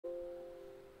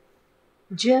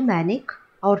Germanic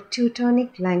or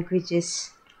Teutonic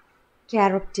languages.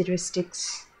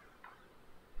 Characteristics.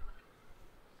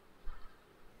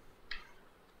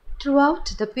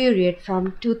 Throughout the period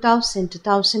from 2000 to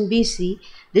 1000 BC,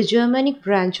 the Germanic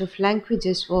branch of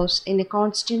languages was in a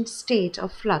constant state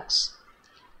of flux.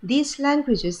 These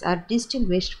languages are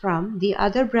distinguished from the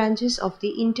other branches of the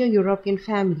Indo-European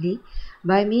family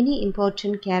by many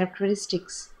important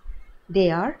characteristics. They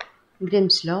are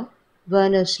Grimm's law,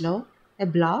 Verner's law,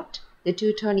 Ablaut, the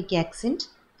Teutonic accent,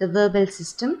 the verbal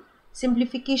system,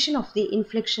 simplification of the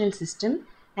inflectional system,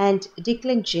 and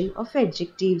declension of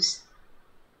adjectives.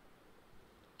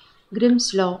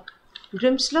 Grimm's law.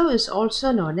 Grimm's law is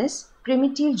also known as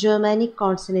primitive Germanic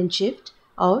consonant shift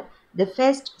or the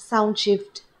first sound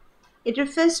shift. It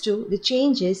refers to the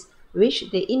changes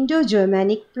which the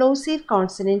Indo-Germanic plosive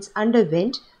consonants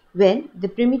underwent when the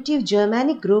primitive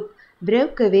Germanic group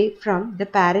broke away from the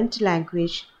parent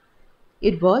language.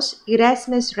 It was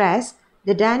Erasmus Rask,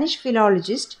 the Danish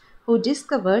philologist, who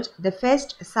discovered the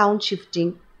first sound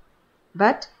shifting.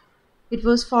 But it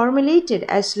was formulated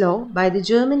as law by the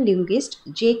German linguist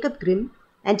Jacob Grimm,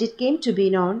 and it came to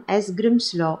be known as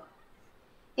Grimm's law.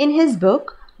 In his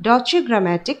book Deutsche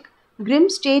Grammatik, Grimm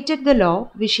stated the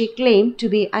law which he claimed to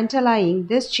be underlying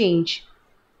this change.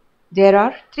 There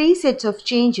are three sets of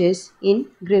changes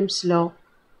in Grimm's law.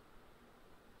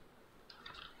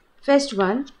 First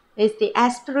one is the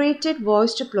aspirated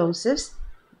voiced plosives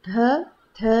bh,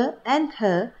 th and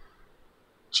th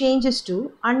changes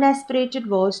to unaspirated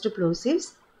voiced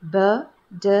plosives b,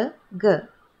 d, g.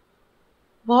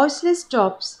 Voiceless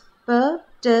stops p,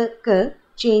 t, k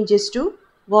changes to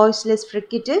voiceless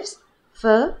fricatives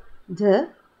f, d,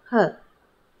 h.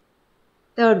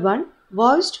 Third one,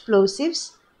 voiced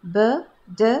plosives b,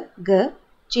 d, g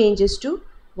changes to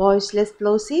voiceless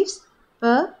plosives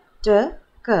p, t,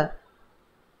 k.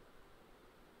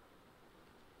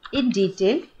 In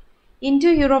detail,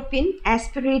 Indo-European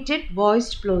aspirated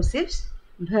voiced plosives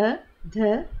bh,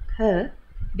 dh, h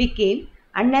became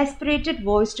unaspirated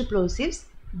voiced plosives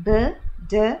b,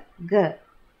 d, g.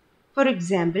 For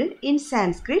example, in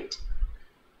Sanskrit,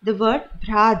 the word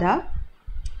brada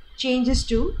changes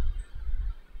to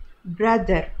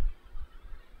brother,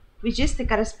 which is the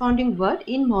corresponding word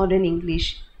in modern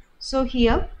English. So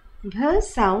here, bh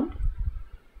sound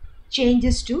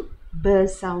changes to b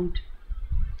sound.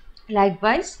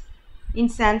 Likewise, in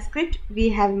Sanskrit we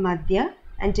have madhya,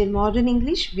 and in modern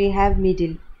English we have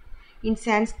middle. In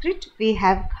Sanskrit we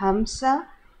have hamsa,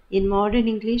 in modern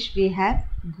English we have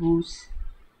goose.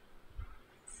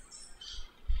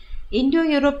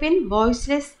 Indo-European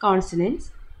voiceless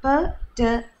consonants p,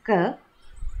 t, k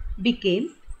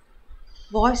became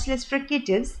voiceless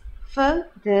fricatives f,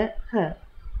 d, h.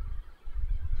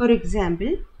 For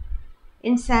example,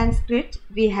 in Sanskrit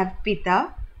we have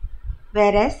pita,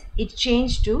 whereas it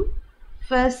changed to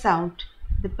f sound.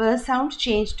 The p sound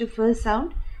changed to f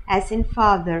sound as in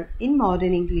father in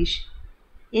modern English.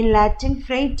 In Latin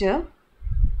frater,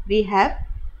 we have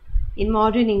in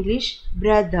modern English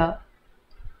brother,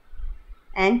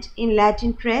 and in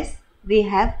Latin tres we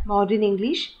have modern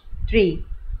English tree.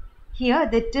 Here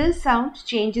the t sound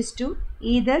changes to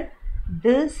either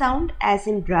the sound as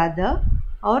in brother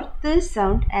or the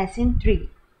sound as in tree,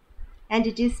 and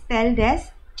it is spelled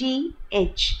as th.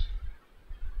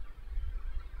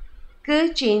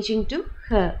 K changing to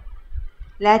h.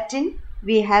 Latin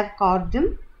we have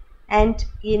cordum, and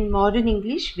in modern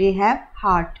English we have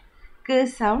heart. K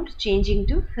sound changing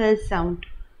to h sound.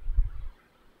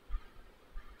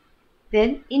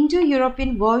 Then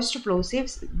Indo-European voiced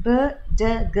plosives b,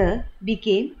 d, g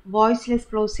became voiceless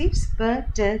plosives b,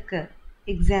 t, k.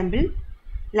 Example,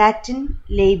 Latin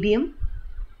labium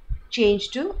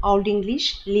changed to Old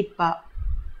English lippa.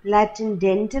 Latin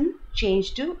dentum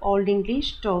changed to Old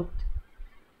English tooth.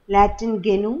 Latin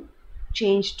genu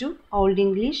changed to Old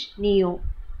English neo.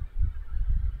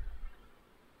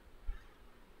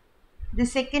 The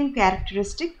second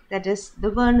characteristic, that is the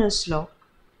Verner's law.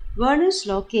 Verner's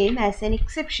law came as an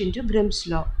exception to Grimm's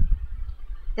law.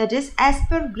 That is, as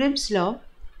per Grimm's law,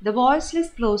 the voiceless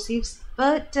plosives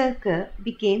p, t, k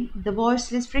became the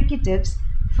voiceless fricatives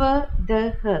f,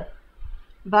 d, h.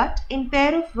 But in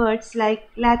pair of words like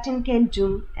Latin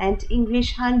centum and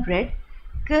English 100,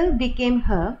 k became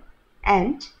h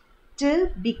and t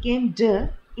became d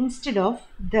instead of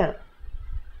the.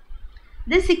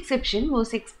 This exception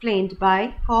was explained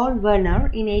by Karl Verner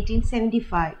in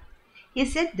 1875. He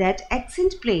said that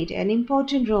accent played an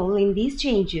important role in these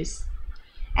changes.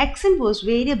 Accent was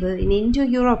variable in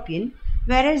Indo-European,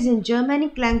 whereas in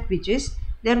Germanic languages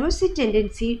there was a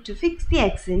tendency to fix the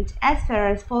accent as far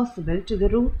as possible to the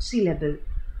root syllable.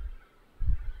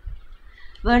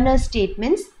 Verner's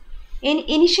statements. In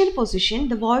initial position,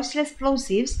 the voiceless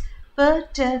plosives per,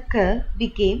 ter, ker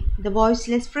became the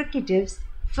voiceless fricatives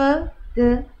fer,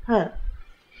 the, her.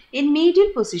 In medial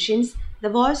positions, the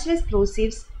voiceless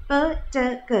plosives per,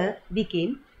 ter, ker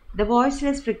became the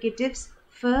voiceless fricatives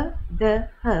fer, the,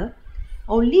 her,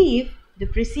 only if the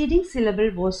preceding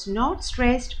syllable was not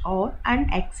stressed or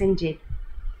unaccented.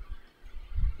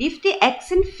 If the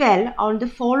accent fell on the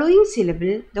following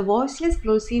syllable, the voiceless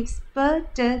plosives per,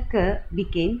 ter, ker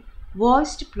became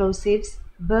voiced plosives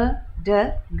b, d,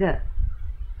 g.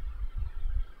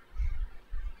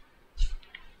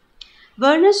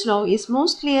 Verner's law is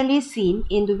most clearly seen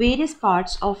in the various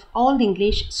parts of Old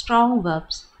English strong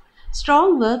verbs.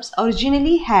 Strong verbs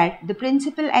originally had the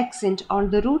principal accent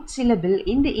on the root syllable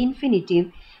in the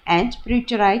infinitive and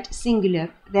preterite singular,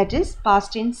 that is,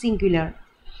 past tense singular.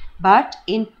 But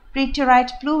in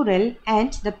preterite plural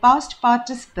and the past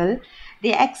participle,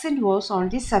 the accent was on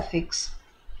the suffix.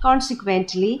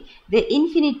 Consequently, the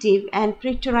infinitive and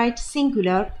preterite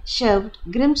singular served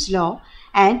Grimm's law,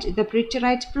 and the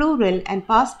preterite plural and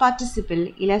past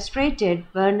participle illustrated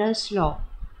Verner's law.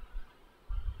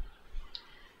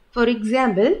 For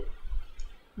example,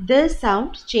 the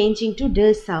sound changing to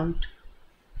the sound,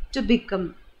 to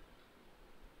become,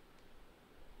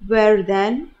 where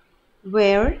than,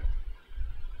 where,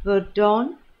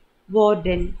 wordon,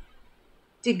 warden,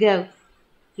 to go,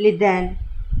 lidan,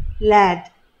 lad,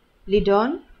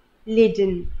 lidon,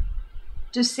 lidden,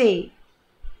 to say,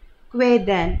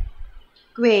 quedan,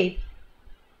 quaid,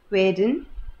 quaden,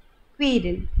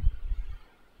 quaden.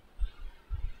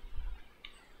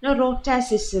 Now,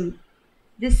 rhotacism.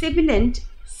 The sibilant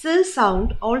s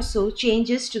sound also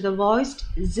changes to the voiced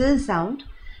z sound,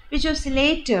 which was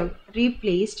later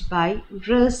replaced by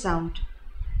r sound.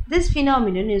 This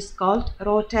phenomenon is called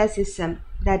rhotacism,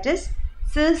 that is,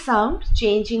 s sound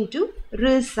changing to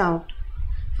r sound.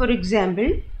 For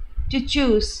example, to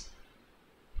choose,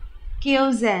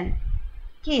 kiosan,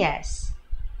 kias,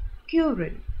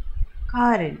 kurin,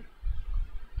 karin.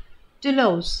 To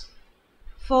lose,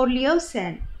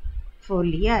 foliosan,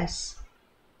 folias,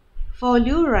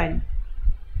 foluran,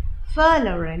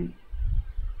 furluran.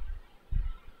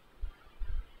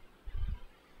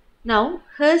 Now,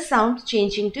 her sound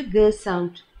changing to g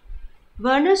sound.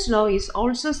 Verner's law is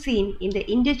also seen in the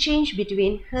interchange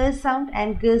between her sound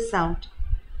and g sound.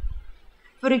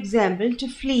 For example, to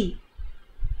flee,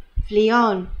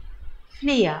 fleon,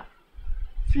 flea,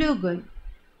 flugen,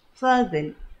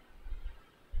 flugen.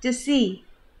 To see,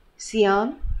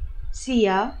 sion,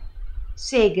 sia,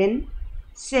 segen,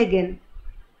 segen.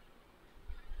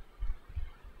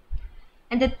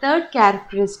 And the third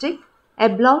characteristic,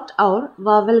 ablaut or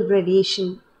vowel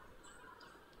gradation.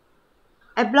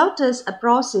 Ablaut is a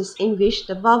process in which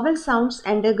the vowel sounds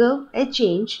undergo a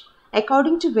change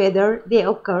according to whether they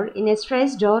occur in a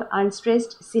stressed or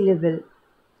unstressed syllable.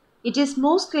 It is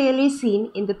most clearly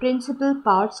seen in the principal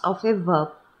parts of a verb.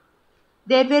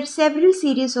 There were several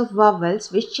series of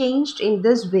vowels which changed in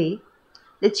this way,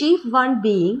 the chief one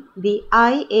being the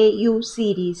IAU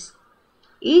series.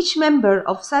 Each member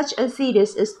of such a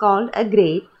series is called a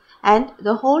grade, and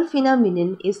the whole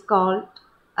phenomenon is called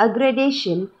a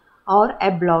gradation or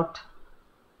ablaut.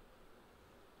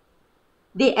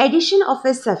 The addition of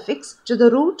a suffix to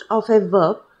the root of a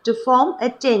verb to form a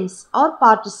tense or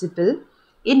participle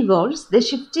involves the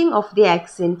shifting of the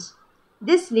accent.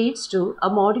 This leads to a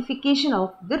modification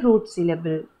of the root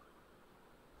syllable.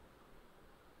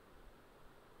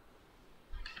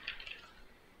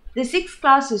 The 6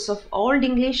 classes of Old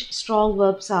English strong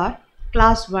verbs are: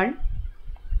 Class 1,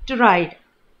 to ride,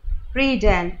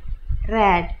 redan,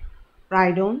 rad,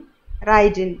 ride on,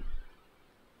 riden.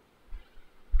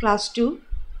 Class 2,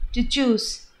 to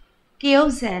choose,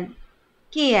 kiosan,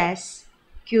 kias,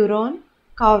 curon,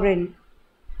 kaurin.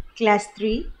 Class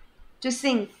 3, to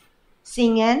sing,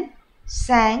 singen,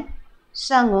 sang,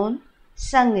 sungon,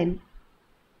 sungen.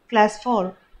 Class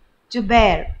 4, to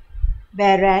bear,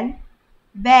 bearan,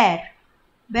 bear,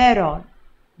 baron,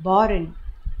 boren.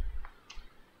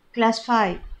 Class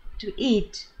 5, to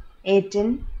eat,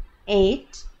 eaten,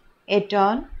 ate,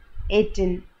 eton,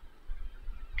 eaten.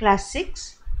 Class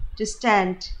 6, to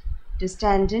stand,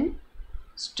 standen,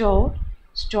 stored,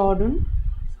 storedun,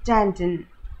 standen.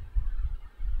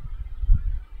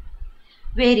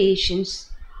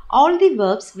 Variations. All the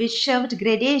verbs which served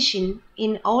gradation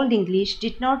in Old English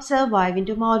did not survive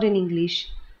into modern English.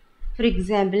 For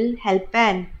example,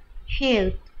 helpan,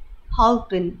 help,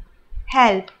 holpen,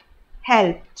 help,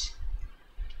 helped.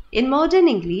 In modern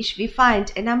English, we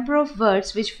find a number of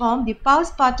words which form the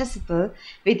past participle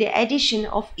with the addition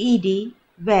of ed,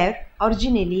 were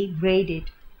originally graded.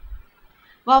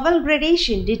 Vowel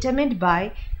gradation, determined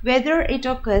by whether it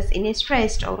occurs in a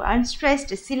stressed or unstressed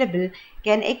syllable,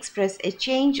 can express a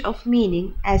change of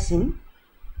meaning, as in,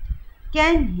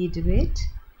 can he do it?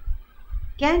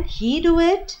 Can he do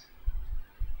it?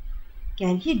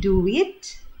 Can he do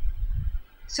it?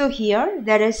 So here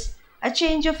there is a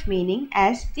change of meaning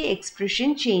as the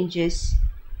expression changes.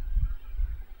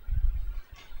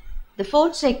 The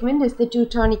fourth segment is the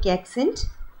Teutonic accent.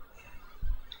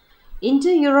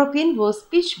 Indo-European was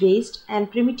pitch-based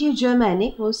and primitive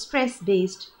Germanic was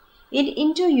stress-based. In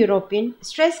Indo-European,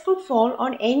 stress could fall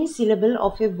on any syllable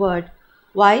of a word,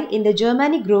 while in the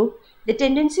Germanic group, the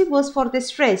tendency was for the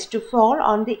stress to fall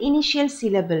on the initial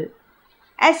syllable.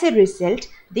 As a result,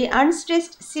 the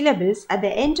unstressed syllables at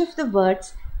the end of the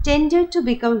words tended to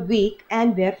become weak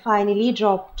and were finally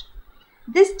dropped.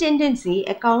 This tendency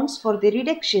accounts for the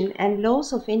reduction and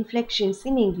loss of inflections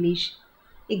in English.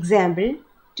 Example,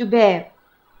 to bear.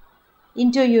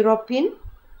 Indo-European,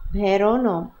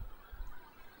 beronom.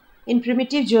 In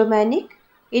primitive Germanic,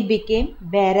 it became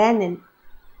beranen.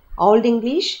 Old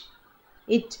English,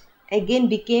 it again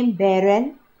became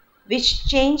beren, which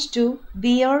changed to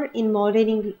bear in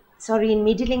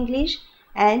Middle English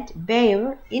and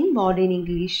bear in modern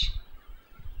English.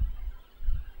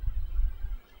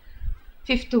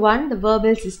 Fifth one, the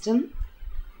verbal system.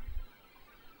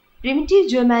 Primitive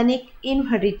Germanic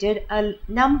inherited a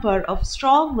number of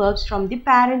strong verbs from the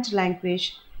parent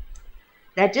language.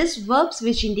 That is, verbs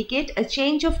which indicate a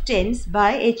change of tense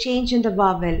by a change in the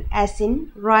vowel, as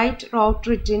in write, wrote,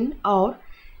 written, or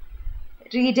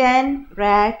redan,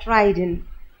 rat, riden.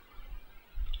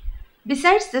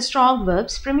 Besides the strong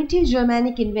verbs, primitive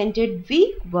Germanic invented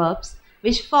weak verbs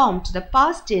which formed the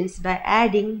past tense by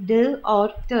adding de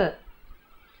or the.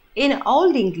 In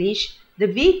Old English, the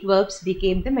weak verbs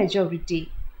became the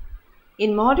majority.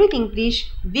 In modern English,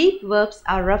 weak verbs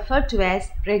are referred to as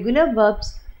regular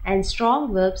verbs and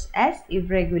strong verbs as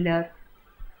irregular.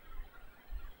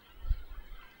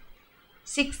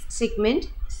 Sixth segment,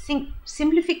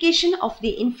 simplification of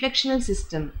the inflectional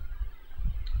system.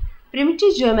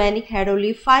 Primitive Germanic had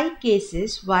only 5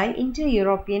 cases while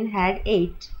Indo-European had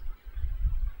 8.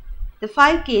 The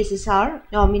 5 cases are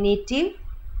nominative,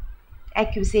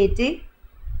 accusative,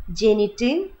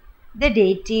 genitive, the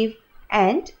dative,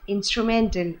 and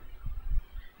instrumental.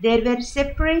 There were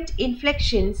separate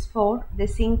inflections for the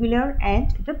singular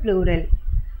and the plural.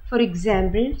 For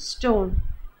example, stone.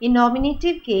 In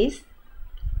nominative case,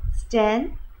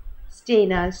 stan,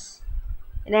 stanas.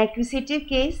 In accusative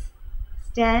case,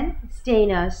 stan,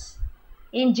 stanas.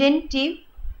 In genitive,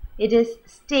 it is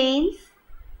stains,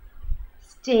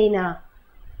 staina.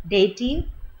 Dative,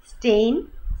 stain,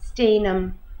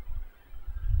 stainum.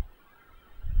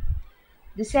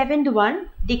 The seventh one,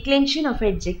 declension of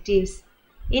adjectives.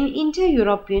 In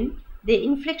Indo-European, the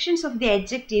inflections of the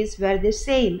adjectives were the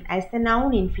same as the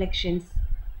noun inflections.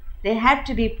 They had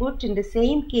to be put in the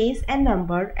same case and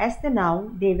number as the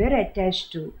noun they were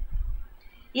attached to.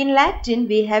 In Latin,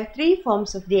 we have 3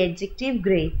 forms of the adjective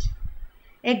great.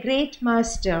 A great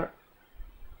master,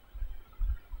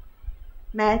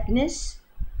 magnus,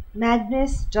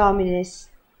 magnus dominus.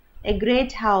 A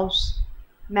great house,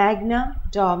 magna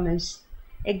domus.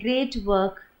 A great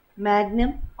work,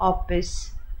 magnum opus.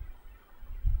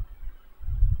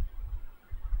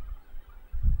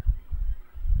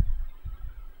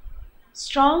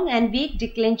 Strong and weak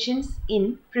declensions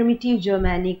in primitive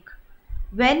Germanic.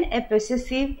 When a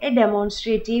possessive, a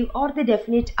demonstrative, or the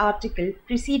definite article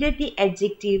preceded the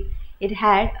adjective, it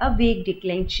had a weak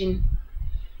declension.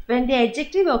 When the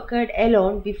adjective occurred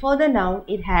alone before the noun,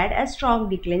 it had a strong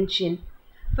declension.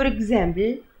 For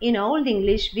example, in Old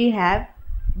English we have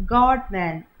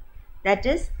God-man, that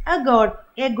is a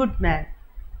good man,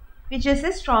 which is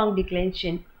a strong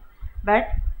declension. But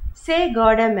say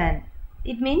God-a-man,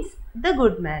 it means the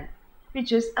good man,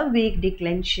 which is a weak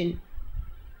declension.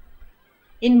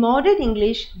 In modern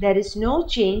English, there is no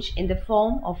change in the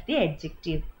form of the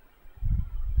adjective.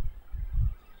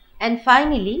 And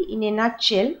finally, in a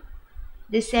nutshell,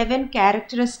 the 7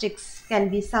 characteristics can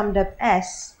be summed up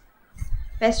as: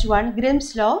 first one,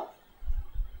 Grimm's law.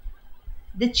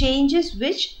 The changes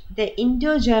which the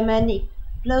Indo-Germanic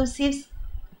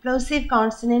plosive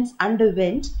consonants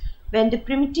underwent when the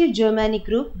primitive Germanic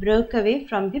group broke away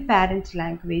from the parent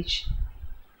language.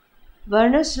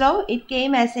 Verner's law, it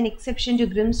came as an exception to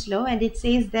Grimm's law, and it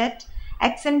says that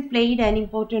accent played an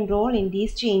important role in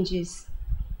these changes.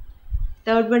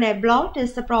 Third one, Ablaut,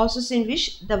 is the process in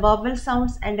which the vowel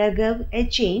sounds undergo a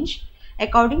change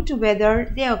according to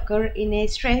whether they occur in a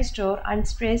stressed or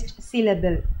unstressed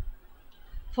syllable.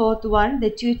 Fourth one, the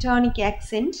Teutonic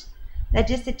accent, that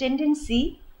is the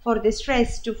tendency for the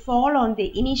stress to fall on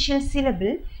the initial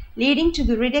syllable, leading to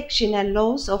the reduction and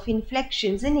loss of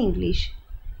inflections in English.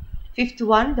 Fifth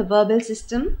one, the verbal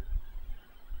system.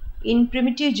 In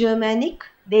primitive Germanic,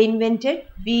 they invented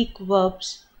weak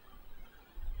verbs.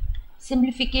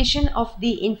 Simplification of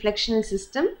the inflectional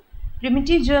system.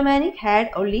 Primitive Germanic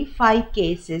had only 5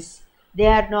 cases. They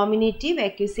are nominative,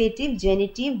 accusative,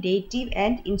 genitive, dative,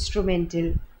 and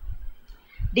instrumental.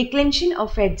 Declension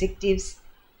of adjectives.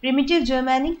 Primitive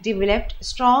Germanic developed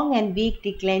strong and weak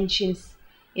declensions.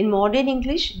 In modern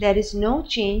English, there is no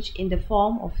change in the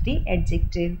form of the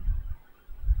adjective.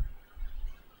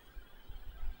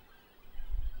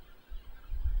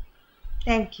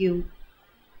 Thank you.